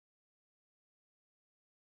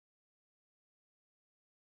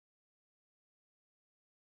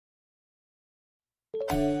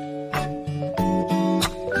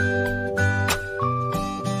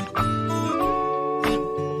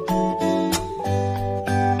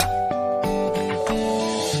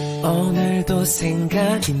오늘도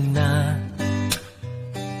생각이 나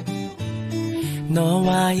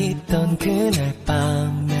너와 있던 그날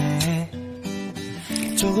밤에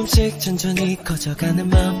조금씩 천천히 커져가는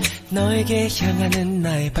마음 너에게 향하는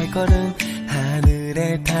나의 발걸음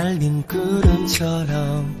하늘에 달린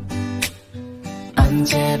구름처럼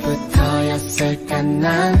언제부터였을까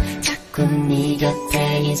난 자꾸 네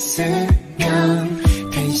곁에 있으면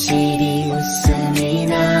괜시리 웃음이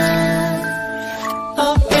나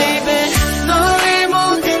Oh baby 너의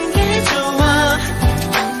모든 게 좋아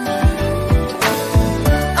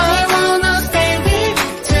I wanna stay with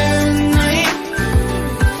you tonight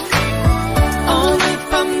오늘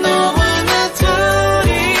밤 너와 나 둘이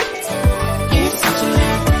있어줄래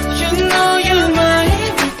You know you're my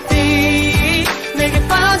everything 내게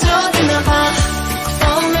빠져드나봐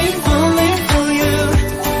Falling falling for you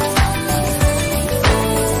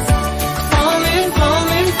Falling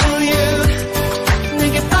falling for you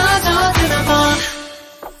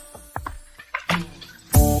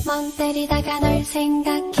멍 때리다가 널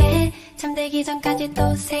생각해 잠들기 전까지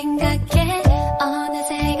또 생각해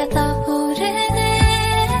어느새 해가 떠오르네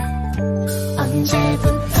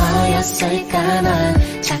언제부터였을까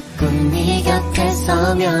난 자꾸 네 곁에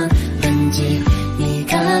서면 왠지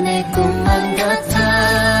네가 내 꿈만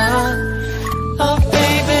같아 Oh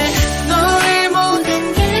baby 너의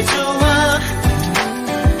모든 게 좋아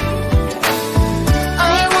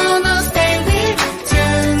I wanna stay with you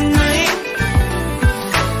tonight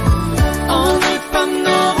오늘 밤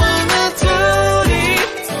너와 나 둘이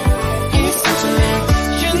있어줄래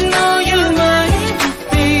You know you're my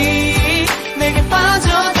everything 내게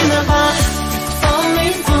빠져드나봐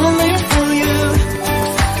Falling falling for you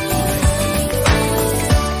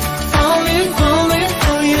Falling falling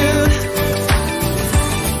for you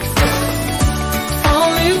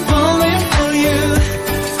Falling falling for you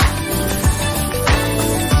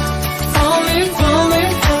Falling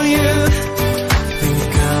falling for you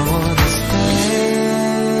Think I wanna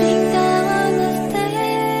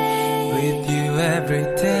stay with you every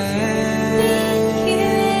day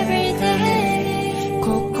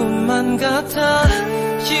곳곳만 같아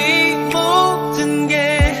이 모든 게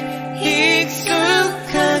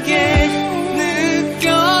익숙하게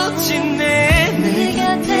느껴지네 내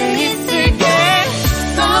곁에 있을게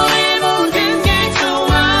너의 모든 게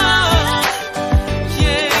좋아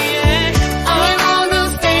Yeah yeah I wanna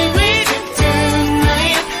stay with you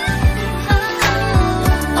tonight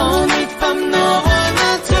오늘 밤 너와 나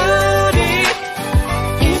둘이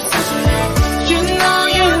있어줄래 You know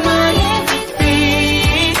you're my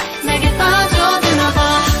everything 내게 빠져들어봐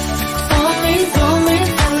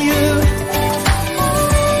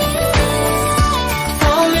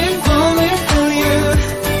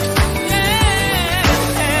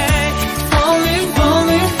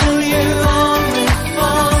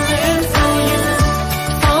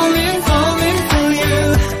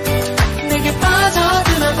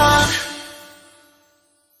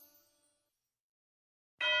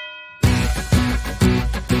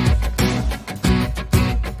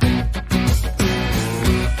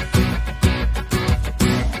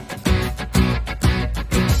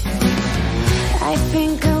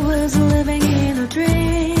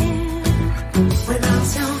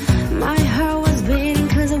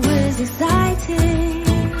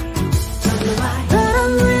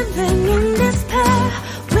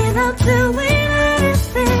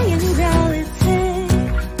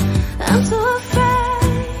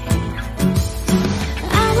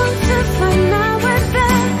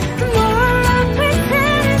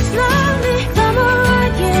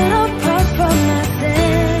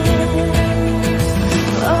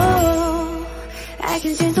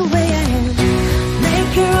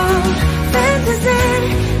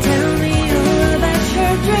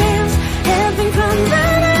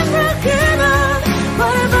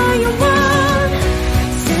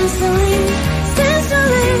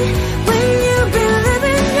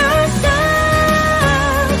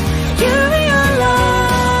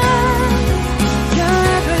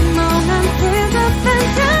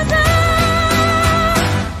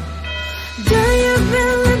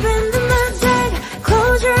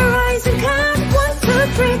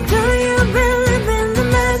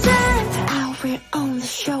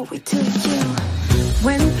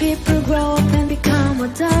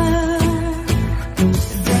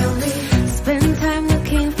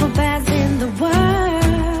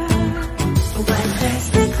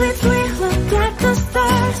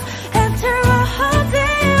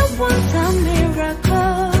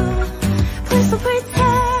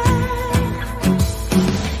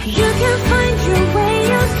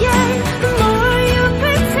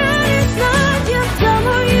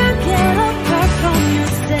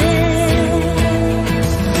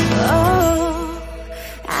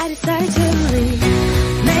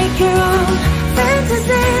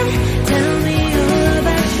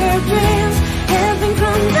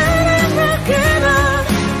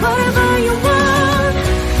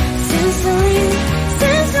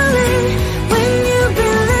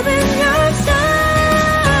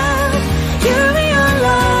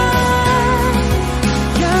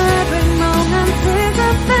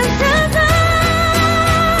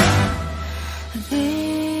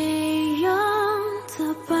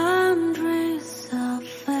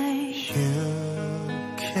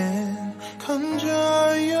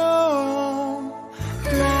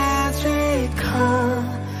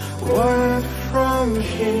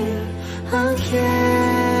here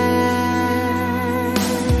again.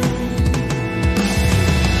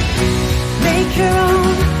 Make your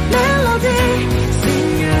own melody, sing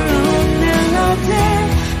your own melody.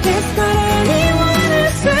 It's not anyone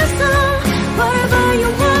else's song, whatever you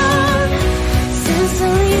want.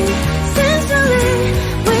 Sincerely, sincerely,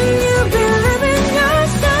 when you believe in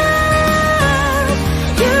yourself,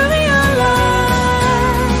 you realize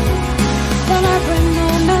that every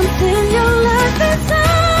moment in your life is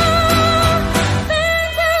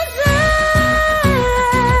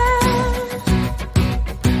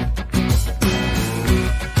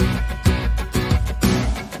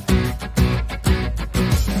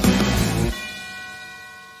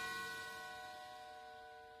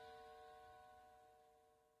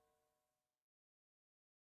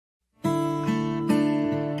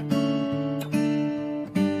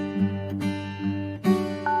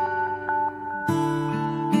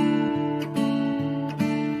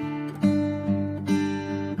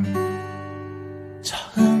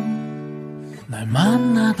널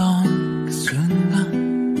만나던 그 순간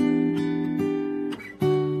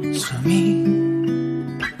숨이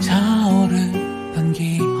차오르던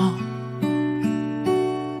기억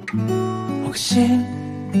혹시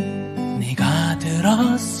네가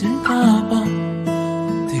들었을까봐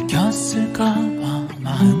들켰을까봐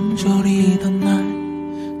마음 졸이던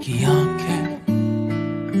날 기억해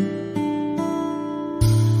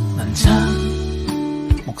난 참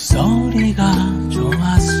목소리가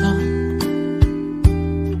좋았어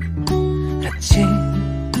같이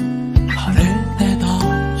걸을 때도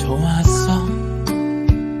좋았어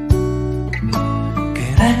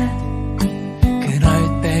그래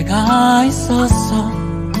그럴 때가 있었어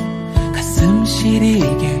가슴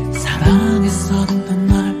시리게 사랑했었던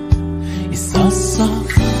날 있었어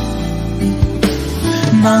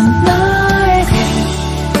넌 나에게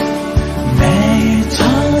매일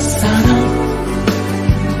첫사랑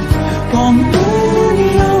봄눈이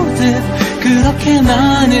오듯 그렇게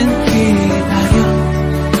나는 기다려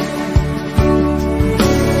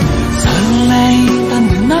설레이던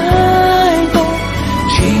그날도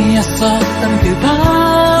취했었던 그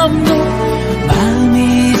밤도 마음이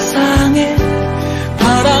이상해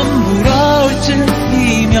바람 불어올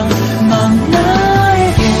쯤이면 넌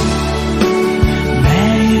나에게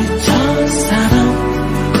매일 첫사랑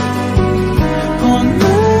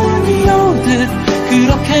봄눈이 오듯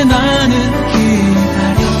그렇게 나는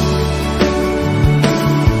기다려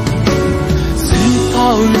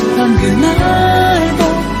슬퍼했던 그날도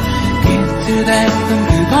비틀댔던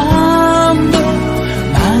그 밤도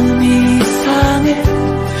마음이 이상해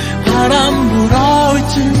바람 불어올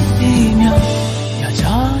쯤이면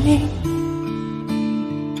여전히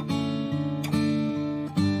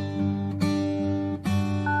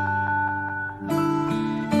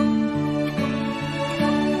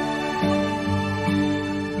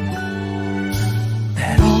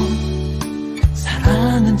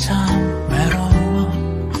사랑은 참 외로워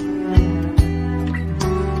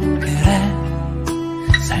그래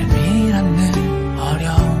삶이란 늘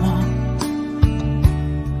어려워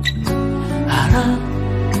알아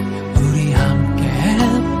우리 함께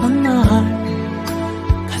했던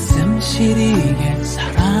날 가슴 시리게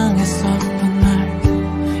사랑했었던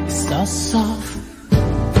날 있었어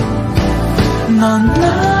넌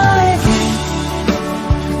나에게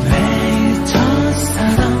매일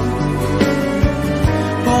첫사랑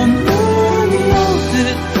봄눈이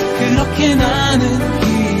오듯 그렇게 나는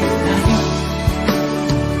기다려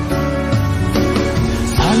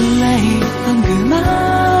설레이던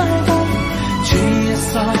그날도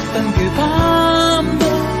취했었던 그 밤도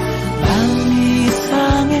마음이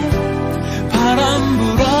이상해 바람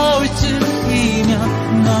불어올 쯤이면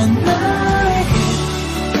넌 나에게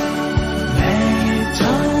매일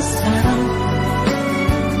첫사랑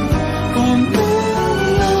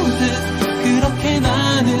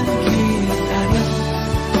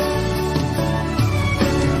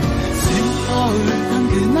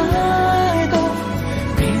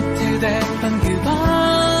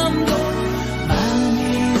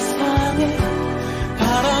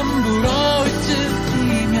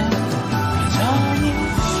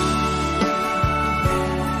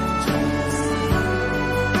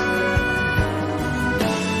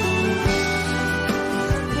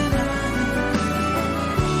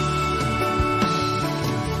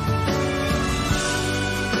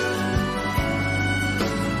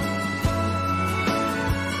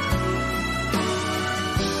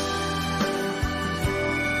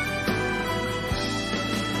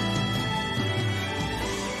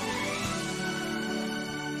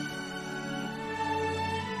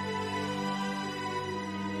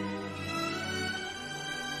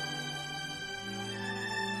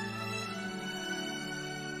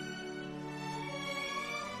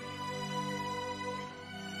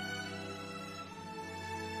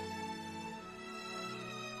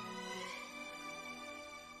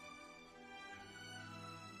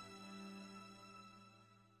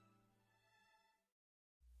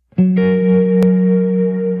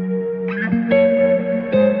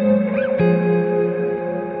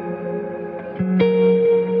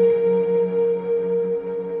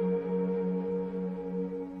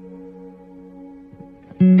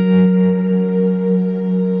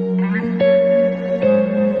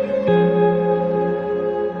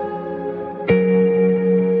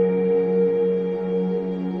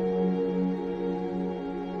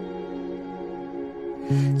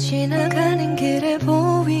지나가는 길에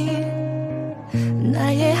보인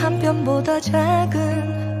나의 한 뼘보다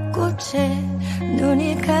작은 꽃에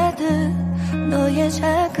눈이 가득 너의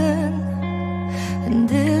작은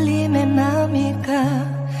흔들림에 마음이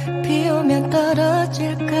가 비 오면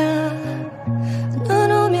떨어질까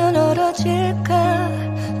눈 오면 얼어질까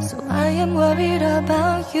So I am worried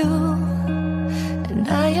about you And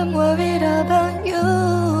I am worried about you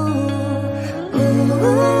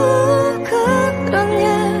그런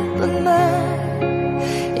예쁜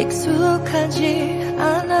말 익숙하지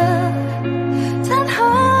않아 단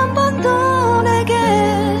한 번도 내게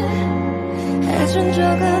해준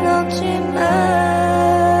적은 없지만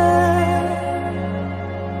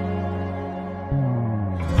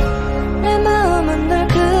내 마음은 늘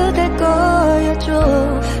그대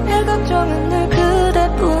거였죠 내 걱정은 늘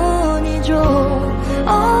그대뿐이죠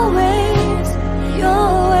Always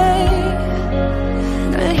your way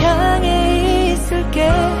널 향해 있을게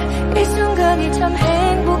이 순간이 참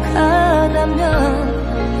행복하다면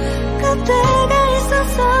그때가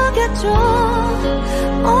있었어겠죠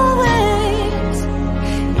Always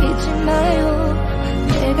잊지 마요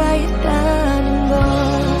내가 있다는 걸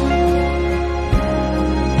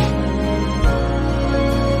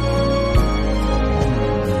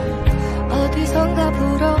어디선가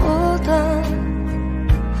불어오던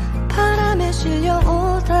바람에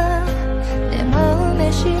실려오다 내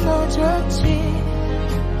마음에 심어졌지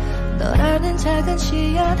너라는 작은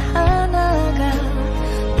씨앗 하나가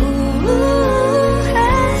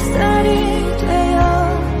햇살이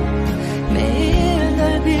되어 매일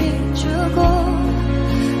널 비추고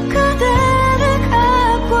그대를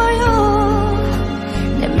가꿔요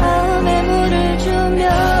내 마음에 물을 주며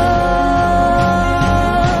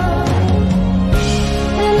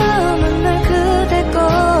내 마음은 늘 그대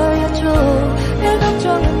거였죠 내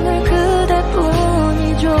걱정은 늘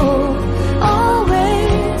그대뿐이죠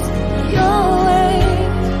Always your way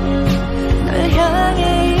널 향해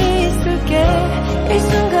있을게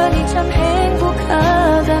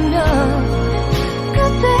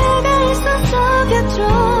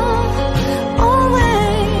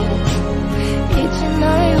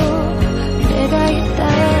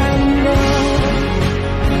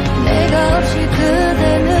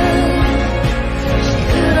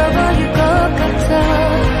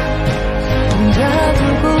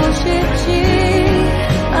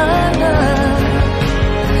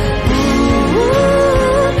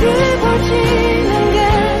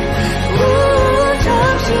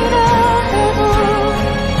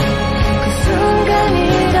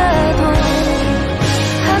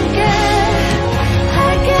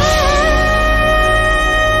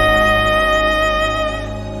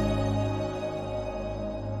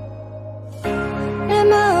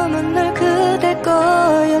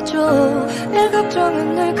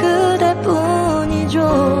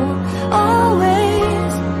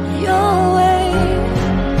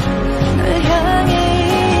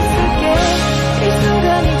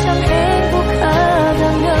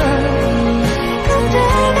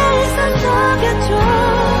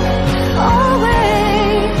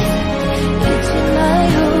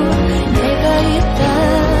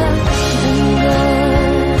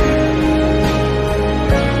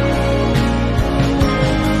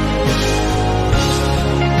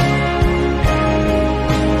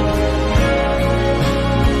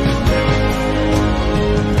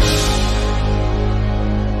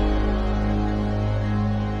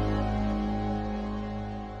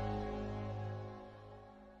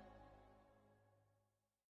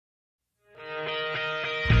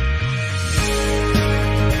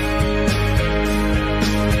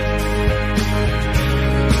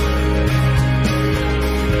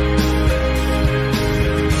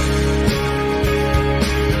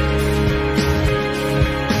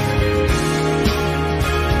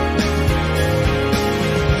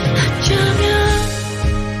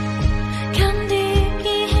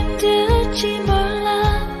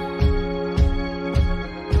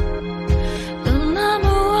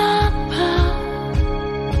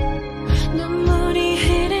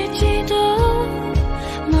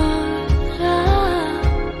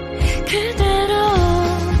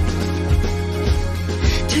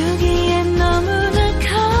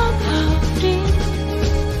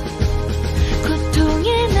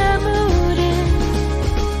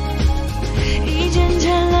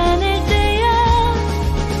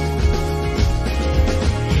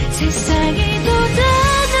세상이 또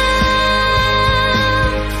다른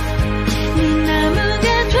네 나무가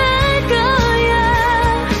될 거야.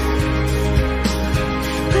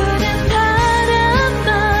 푸른 바람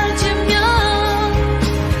맞으며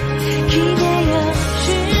기대어 쉴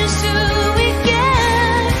수 있게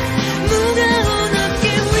무거운 어깨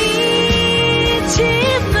위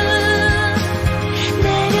짐은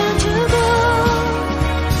내려두고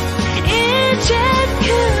이제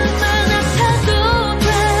그만 아파도 돼.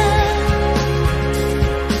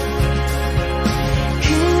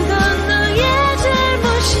 그건 너의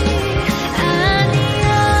잘못이 아니야.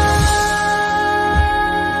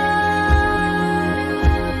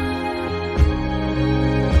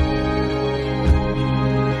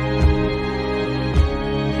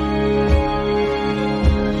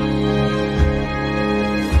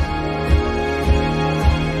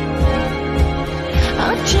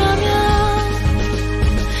 어쩌면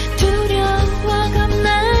두려워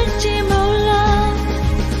겁날지 몰라.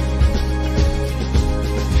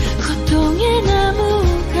 고통의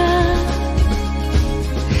나무가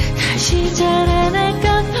다시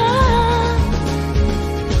자라날까봐.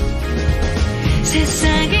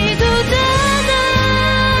 세상이 또 다른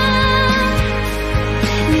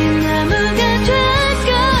네 나무가 될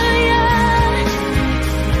거야.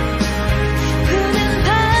 푸른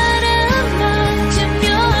바람 맞으며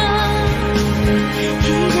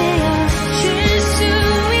기대어 쉴 수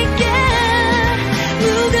있게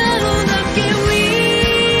무거운 어깨 위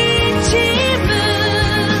짐은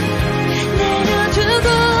내려두고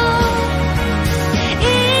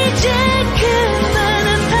이제 그만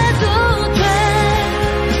아파도 돼.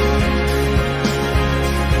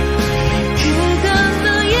 그건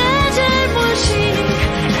너의 잘못이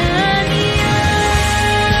아니야.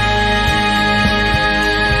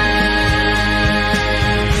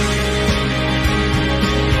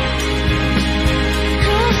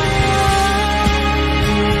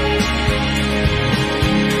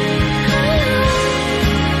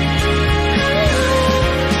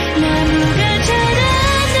 나무가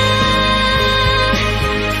자라나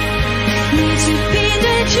네 숲이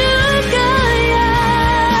돼줄 거야.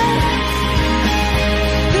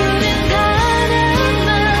 푸른 바람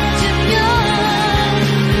맞으며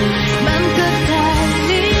맘껏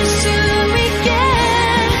달릴 수 있게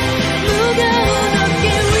무거운 어깨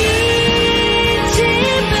위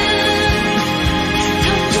짐은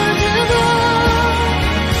던져두고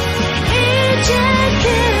이제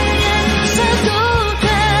그냥 서도 돼.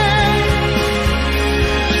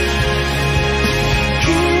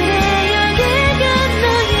 그래 여기가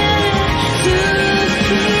너의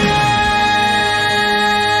숲이야.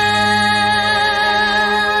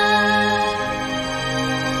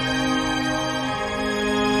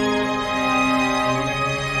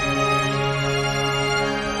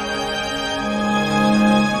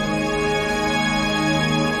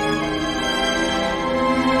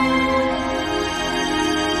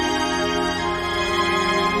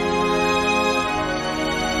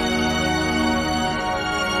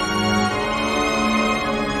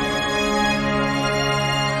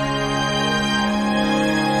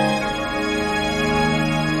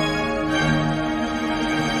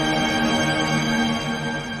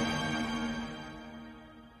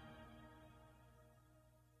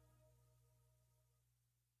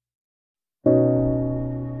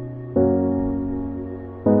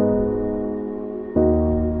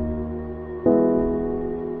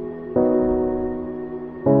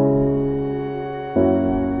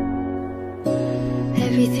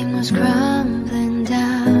 Everything was crumbling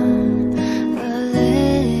down, a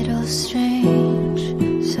little strange,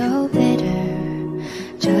 so bitter,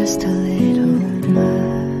 just a little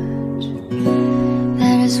much.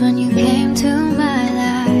 That is when you came to my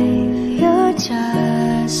life. You're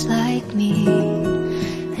just like me,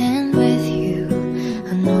 and with you,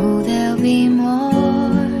 I know there'll be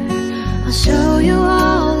more. I'll show you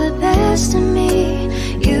all the best of me.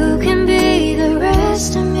 You can be the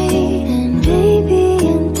rest of me, and baby,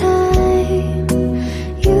 in time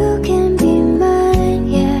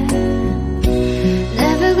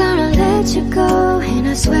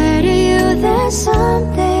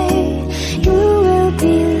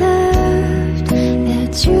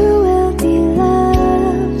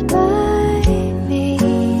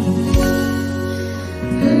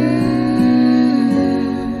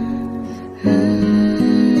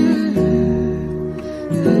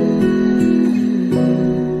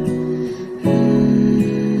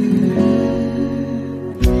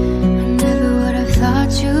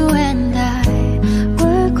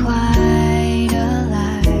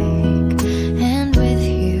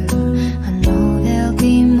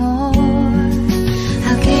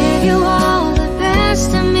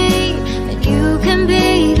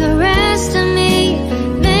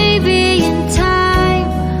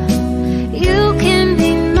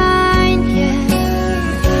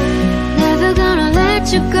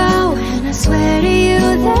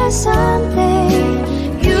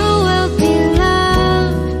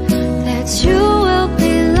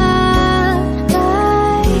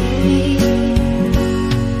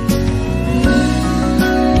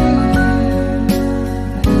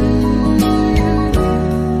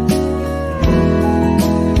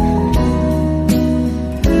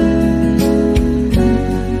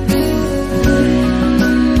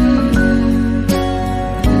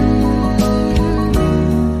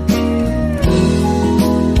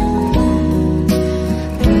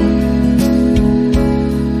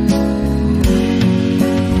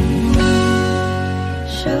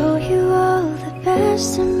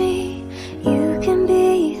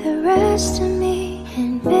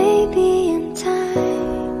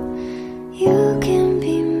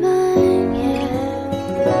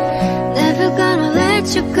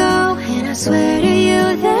swear to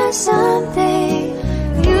you there's someday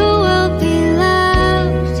you will be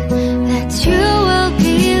loved, that you will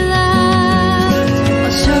be loved.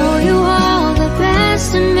 I'll show you all the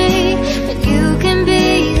best of me, that you can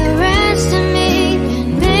be the rest of me,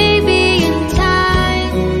 and maybe in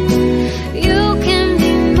time you can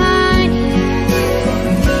be mine.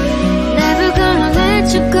 Never gonna let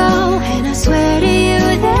you go, and I swear to you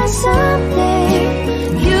that someday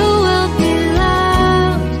you will be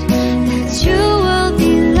loved, that you will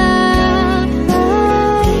be loved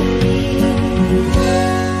by me.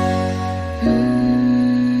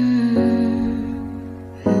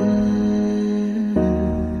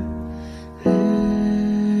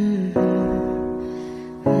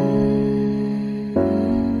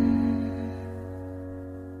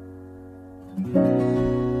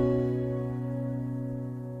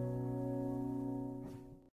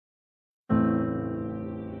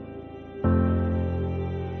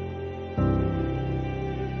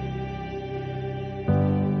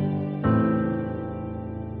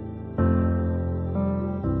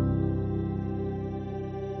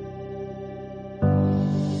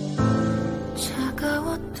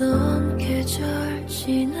 차가웠던 계절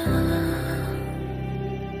지나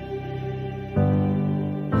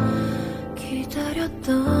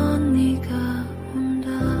기다렸던 네가 온다.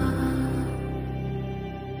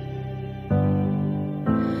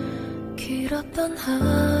 길었던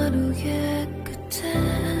하루의 끝엔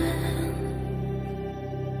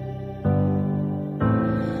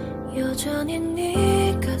여전히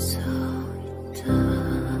네가 서 있다.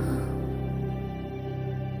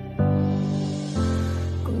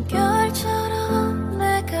 꿈결처럼 내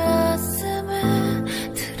가슴에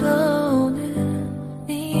들어오는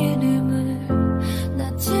네 이름을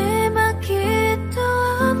나지막히도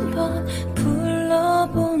한번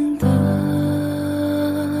불러본다.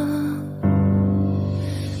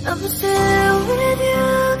 I'm still with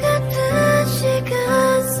you 같은 시간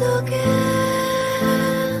속에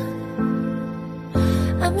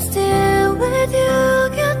I'm still with you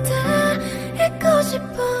곁에 있고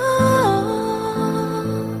싶어.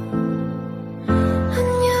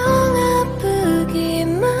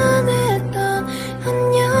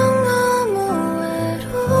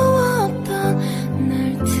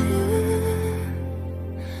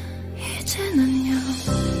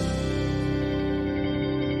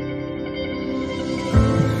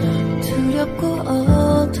 두렵고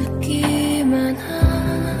어둡기만 한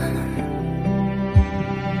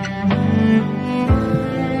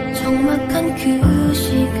적막한 그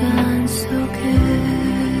시간 속에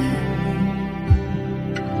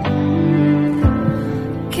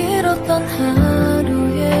길었던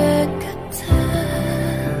하루의 끝에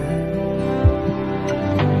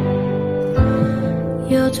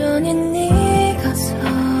여전히 네가 서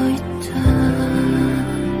있다.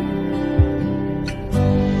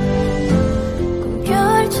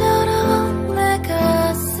 별처럼 내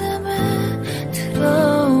가슴에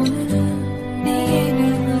들어오는 네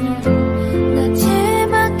이름을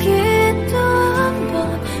나지막히도 한번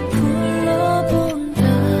불러본다.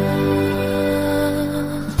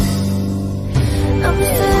 I'm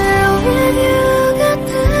still with you 같은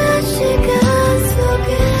시간 속에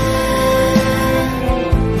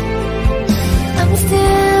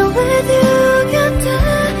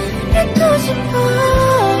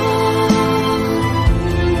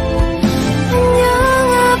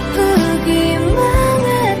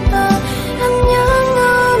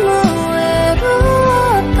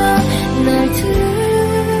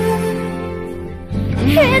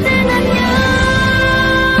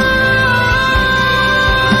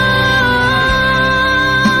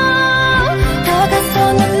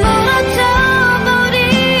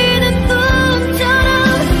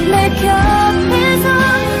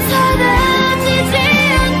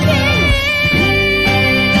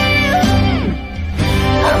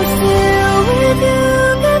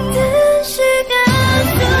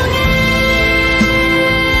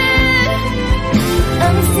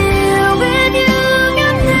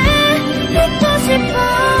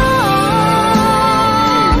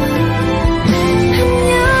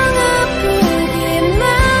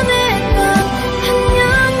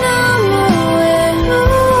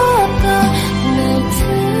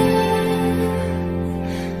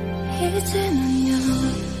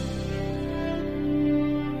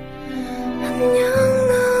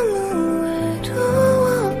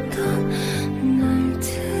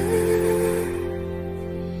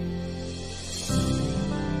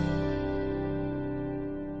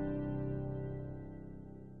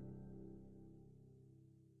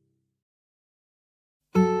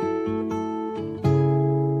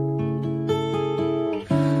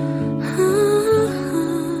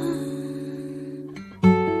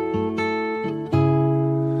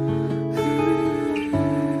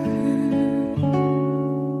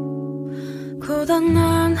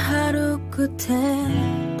고단한 하루 끝에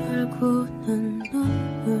떨구는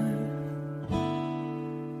눈물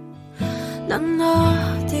난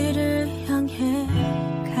어디를 향해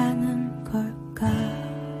가는 걸까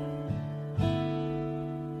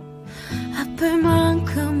아플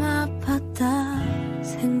만큼 아팠다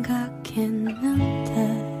생각했는데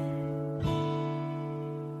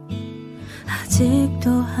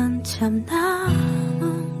아직도 한참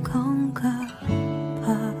남은 건가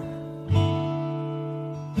봐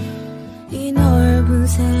이 넓은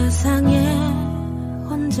세상에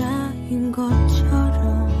혼자인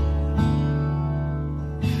것처럼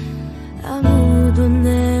아무도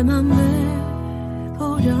내 맘을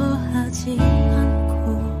보려 하지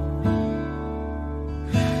않고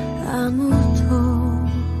아무도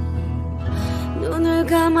눈을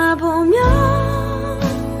감아보면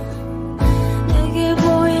내게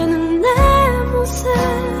보이는 내 모습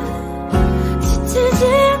지치지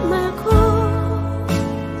말고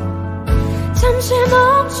잠시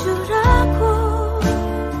멈추라고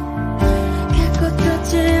갈 것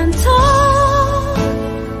같지 않던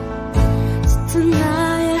짙은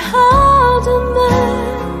나의 어둠을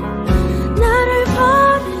나를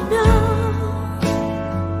버리면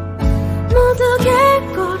모두 갤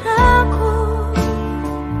거라고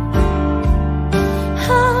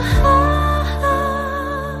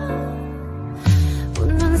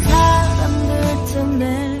웃는 사람들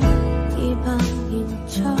틈에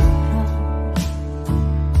이방인처럼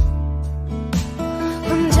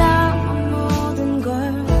혼자만 모든 걸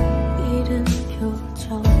잃은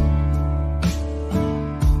표정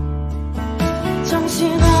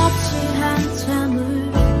정신없이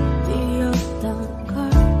한참을 뛰었던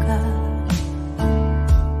걸까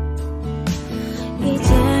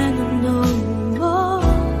이제는 너무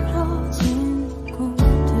멀어진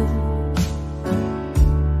꿈들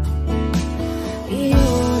이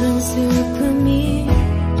오랜 슬픔이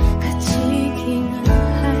그치기는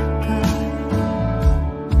할까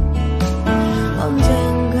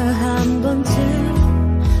언젠가 한 번쯤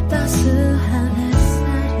따스한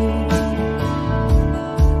햇살이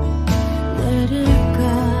내릴까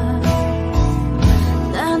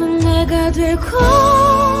나는 내가 되고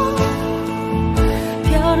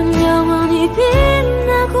별은 영원히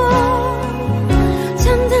빛나고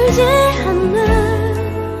잠들지 않는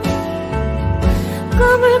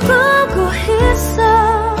꿈을 꾸고 있어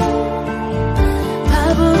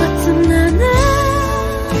바보 같은 나는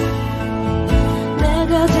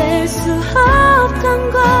내가 될 수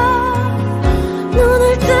없던 걸 눈을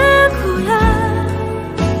뜨고야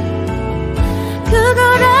그걸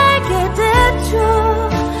알게 됐죠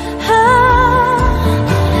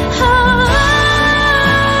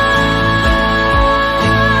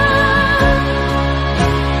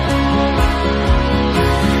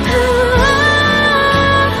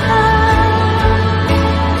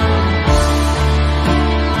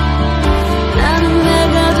나는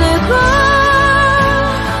내가 되고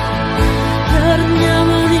별은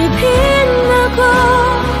영원히 빛나고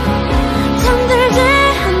잠들지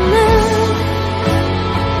않는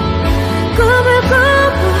꿈을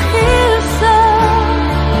꾸고 있어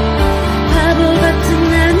바보 같은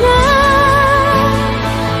나는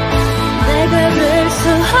내가 될 수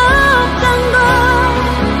없던 걸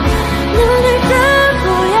눈을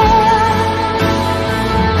뜨고야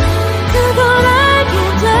그걸 알게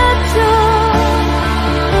됐죠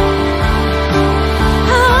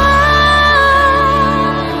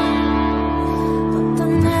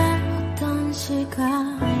어떤 날 어떤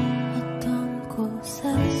시간 어떤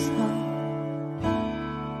곳에서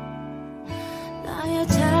나의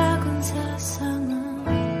작은 세상은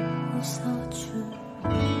웃어줄까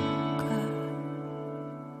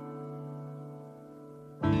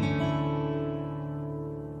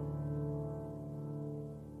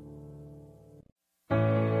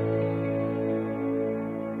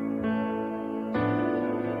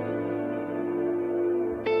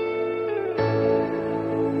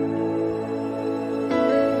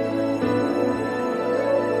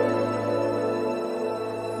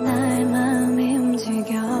나의 마음이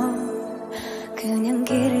움직여 그냥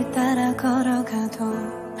길을 따라 걸어가도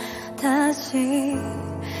다시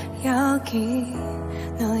여기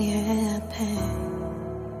너의 앞에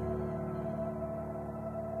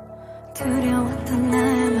두려웠던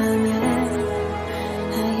나의 맘에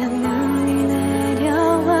하얀 눈이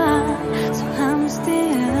내려와 So I'm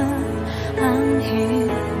still I'm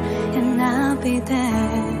here and I'll be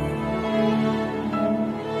there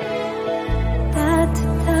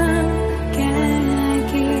따뜻하게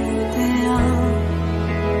알게 되어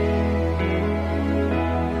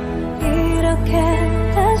이렇게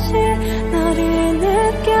다시 너를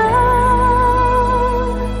느껴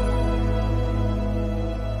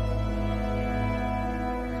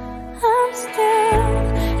still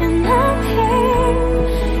and I'm here.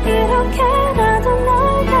 이렇게라도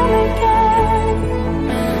널 담을게.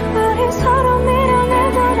 우리 서로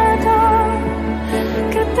밀어내더라도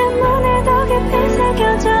그 때문에 더 깊이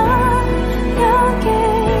새겨져. 여기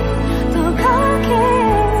또 거기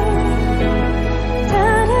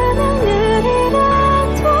다른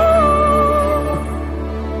하늘이라도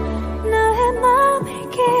너의 맘을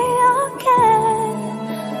기억해.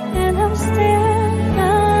 And I'm still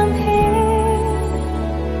I'm here.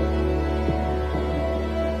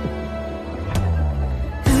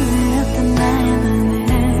 흔들렸던 나의 맘에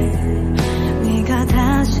네가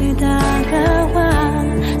다시 다가와.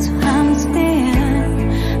 So I'm still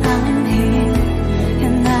I'm here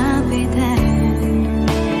and I'll be there.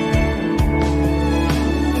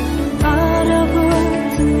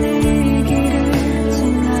 얼어붙은 네 길을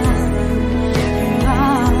지나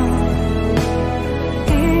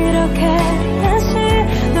이렇게 다시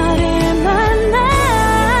너를 만나.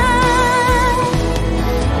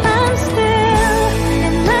 I'm still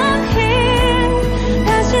and I'm here.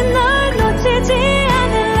 다시 널 놓치지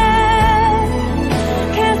않을래.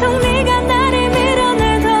 계속 네가 나를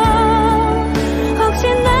밀어내도 혹시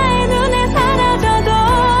나의 눈에 사라져도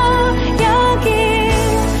여기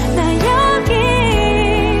나 여기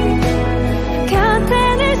곁에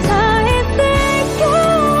늘 서 있을게.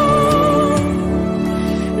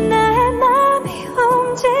 나의 맘이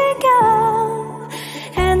움직여.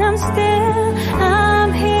 And I'm still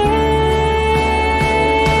I'm here.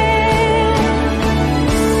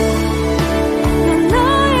 난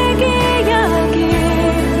너의 기억이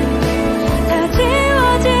다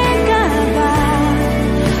지워질까봐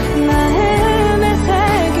마음에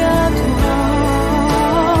새겨둬.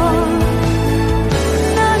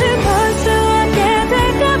 너를 볼 수 없게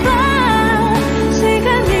될까봐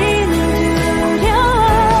시간이 늘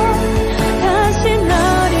두려워. 다시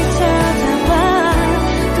너를 찾아와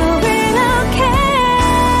또 이렇게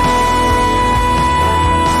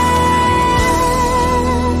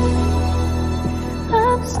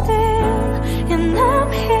I'm still and I'm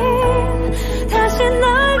here. 다시 널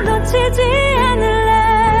놓치지 않을래.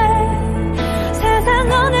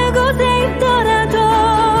 세상 어느 곳에 있더라도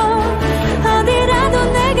어디라도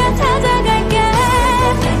내가 찾아갈게.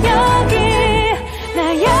 여기 나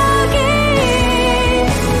여기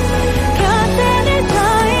곁에 늘 서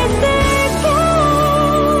있을게.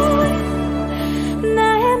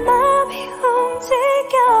 나의 맘이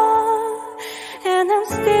움직여. And I'm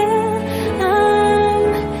still I'm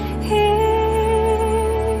here.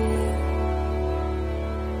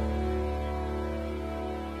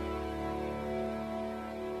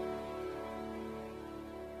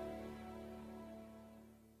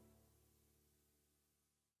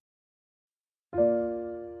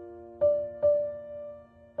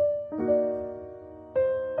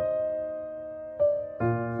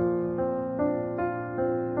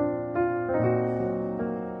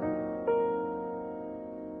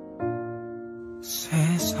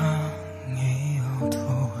 세상이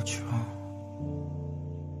어두워져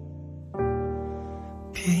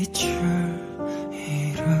빛을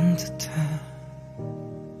잃은 듯해.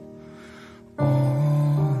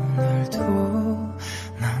 오늘도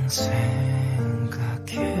난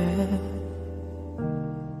생각해.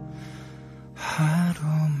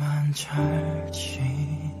 하루만 잘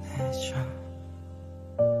지내자.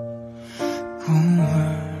 꿈을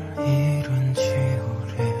잃은 지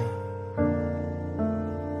오래.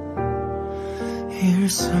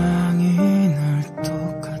 일상이 늘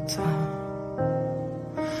똑같아.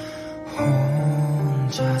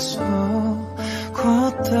 혼자서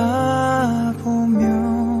걷다 보면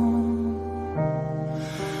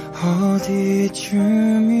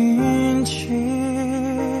어디쯤인지.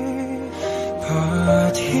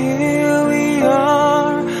 But here we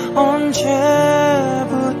are.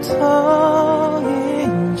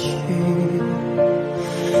 언제부터인지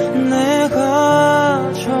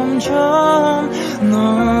내가 점점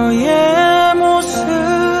너의 모습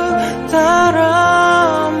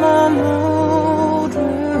따라 머무르네.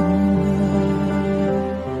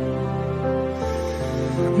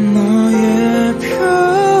 너의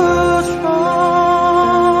표정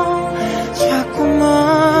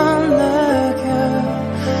자꾸만 내게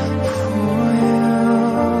보여.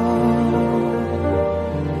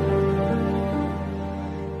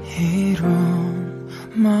 이런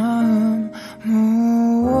마음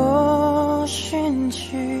무엇인지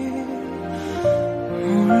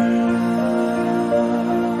몰라.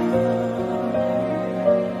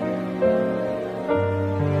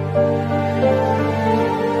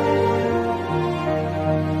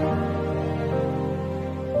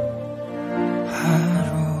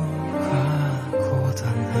 하루가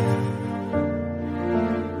고단해.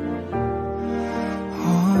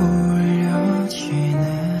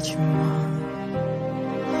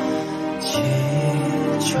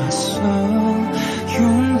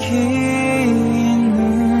 있는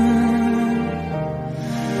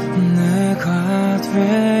내가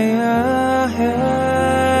돼야 해.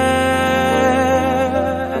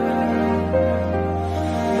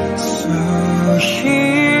 So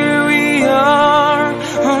here we are.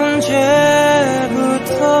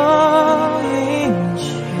 언제부터인지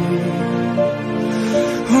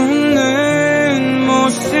웃는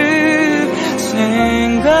모습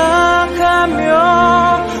생각하며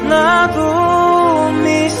나도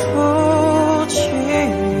미소 지어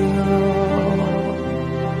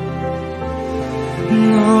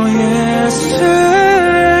너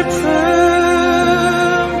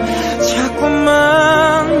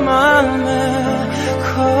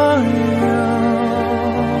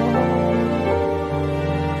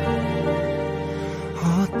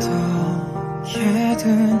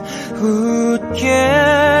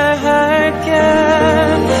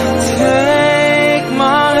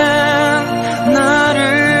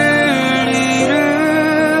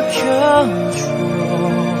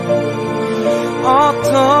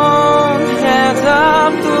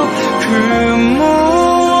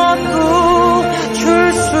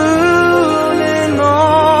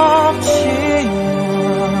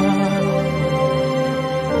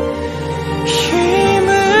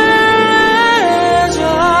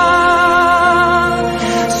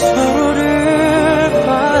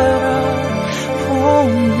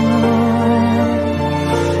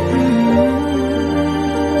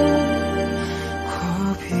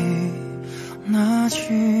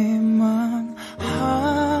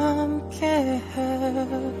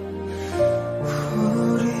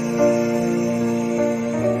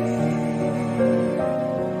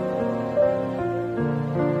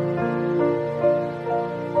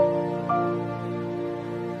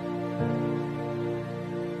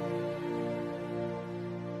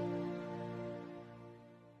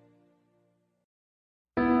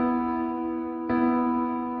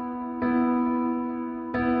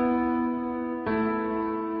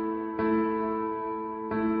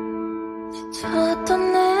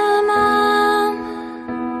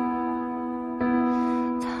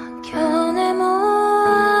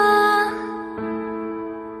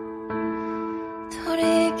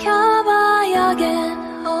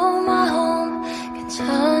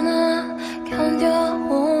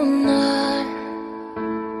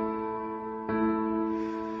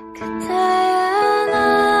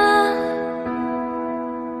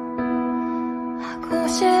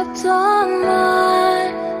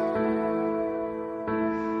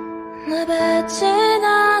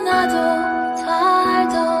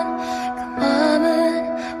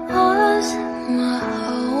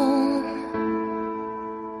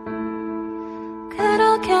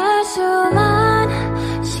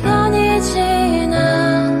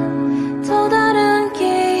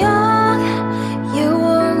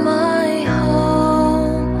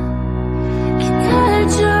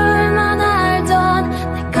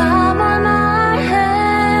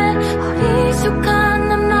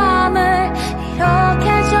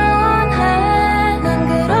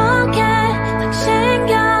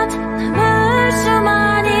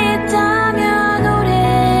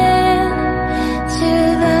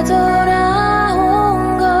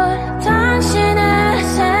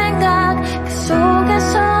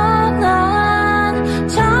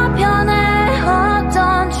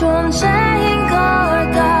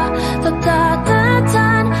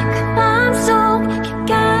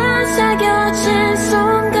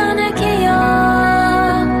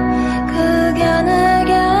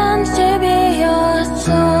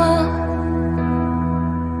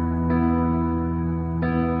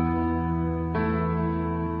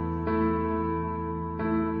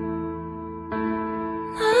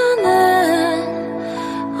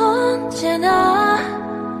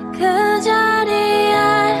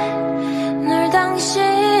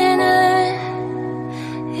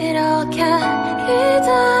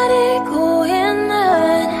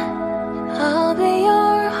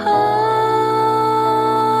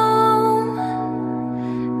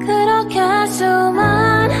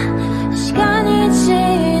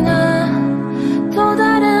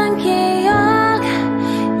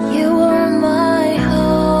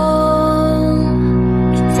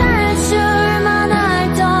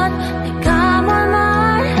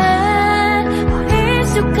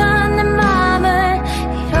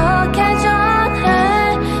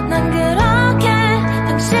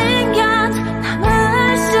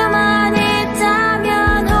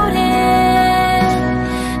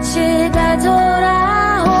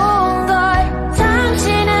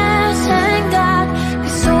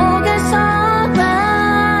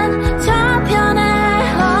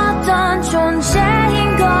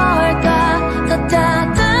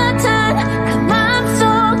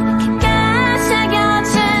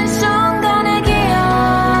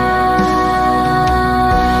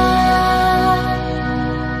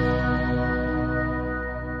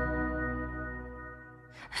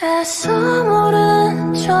애써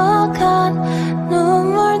모른 척한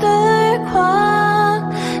눈물들과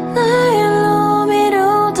내일로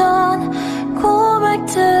미루던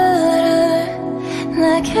고백들을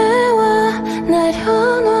내게와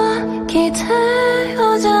내려놔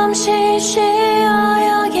기대어 잠시 쉬어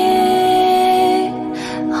여기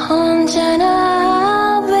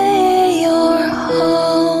언제나 I'll be your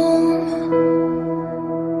home.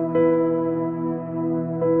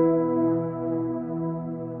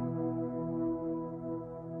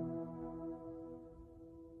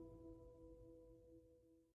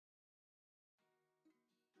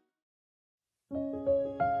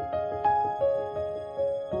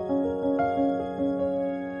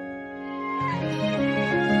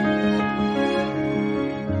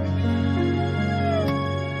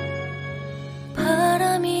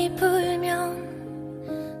 바람이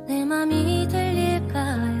불면 내 맘이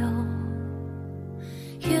들릴까요?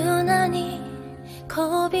 유난히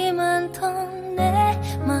겁이 많던 내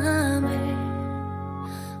맘을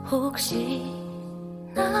혹시나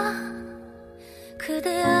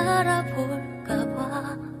그대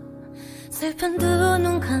알아볼까봐 슬픈 두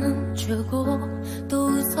눈 감추고 또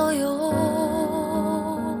웃어요.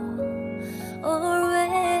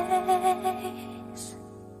 Always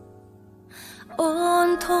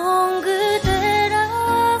온통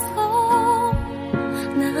그대라서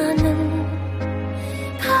나는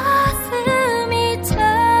가슴이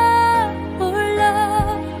차올라.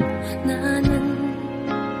 나는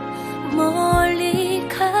멀리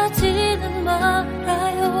가지는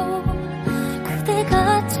말아요.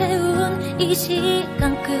 그대가 채운 이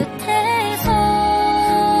시간 끝에서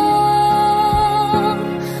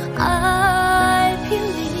I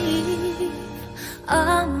believe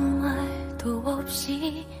아무 말도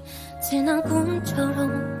없이 지난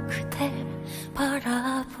꿈처럼 그댈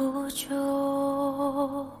바라보죠.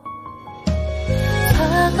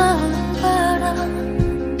 차가운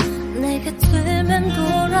바람 내게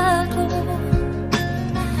맴돌아도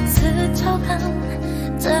스쳐간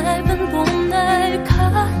짧은 봄날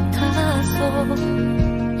같아서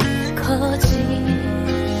커지는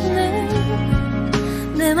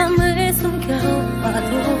내 맘을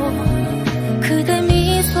숨겨봐도 그대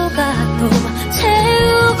미소가 또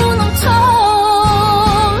채우고 넘쳐.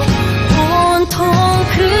 온통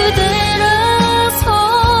그대라서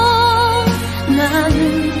나는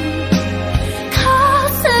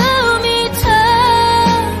가슴이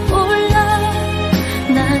차올라.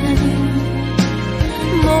 나는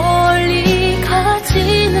멀리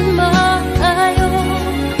가지는 말아요.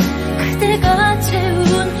 그대가 채운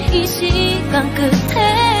이 시간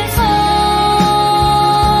끝에서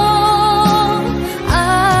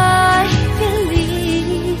I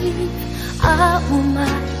believe 아무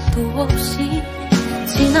말도 없이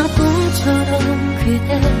지난 꿈처럼 그대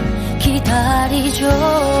기다리죠.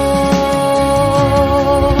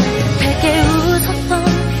 밝게 웃었던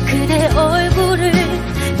그대 얼굴을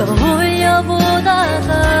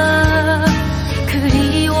떠올려보다가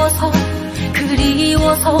그리워서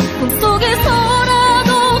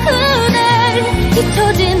꿈속에서라도 그댈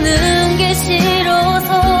잊혀지는 게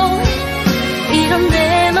싫어서 이런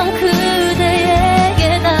내 맘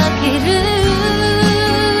그대에게 닿기를.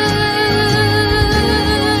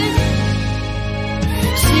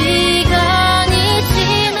 시간이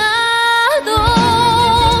지나도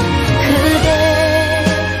그대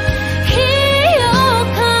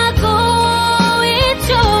기억하고 있죠.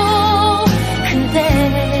 그대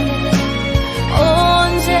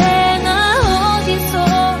언제나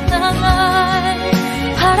어디서나 날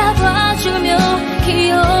바라봐주며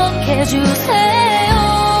기억해주세요.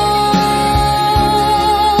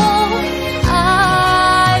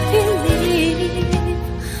 I believe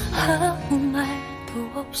아무 말도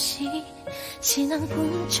없이 지난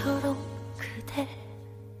꿈처럼 그대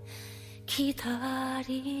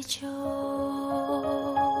기다리죠.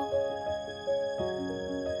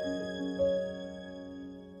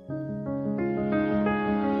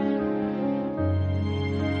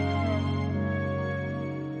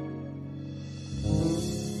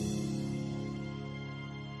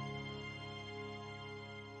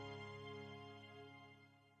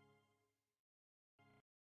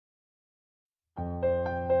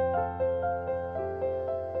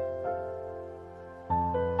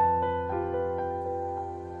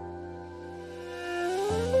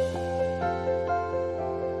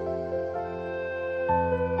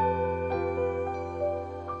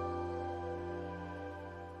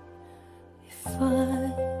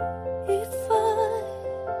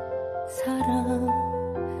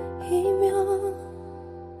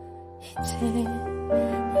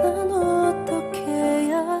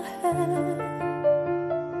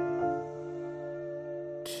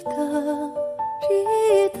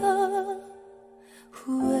 기다리다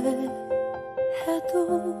후회해도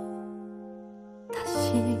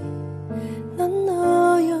다시 넌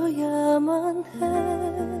너여야만 해.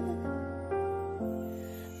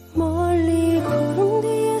 멀리 구름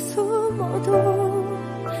뒤에 숨어도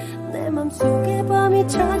내 맘속에 밤이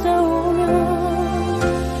찾아오면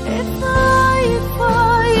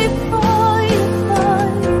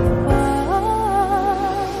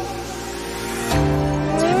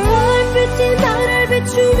제발 빛이 나를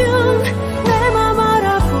비추면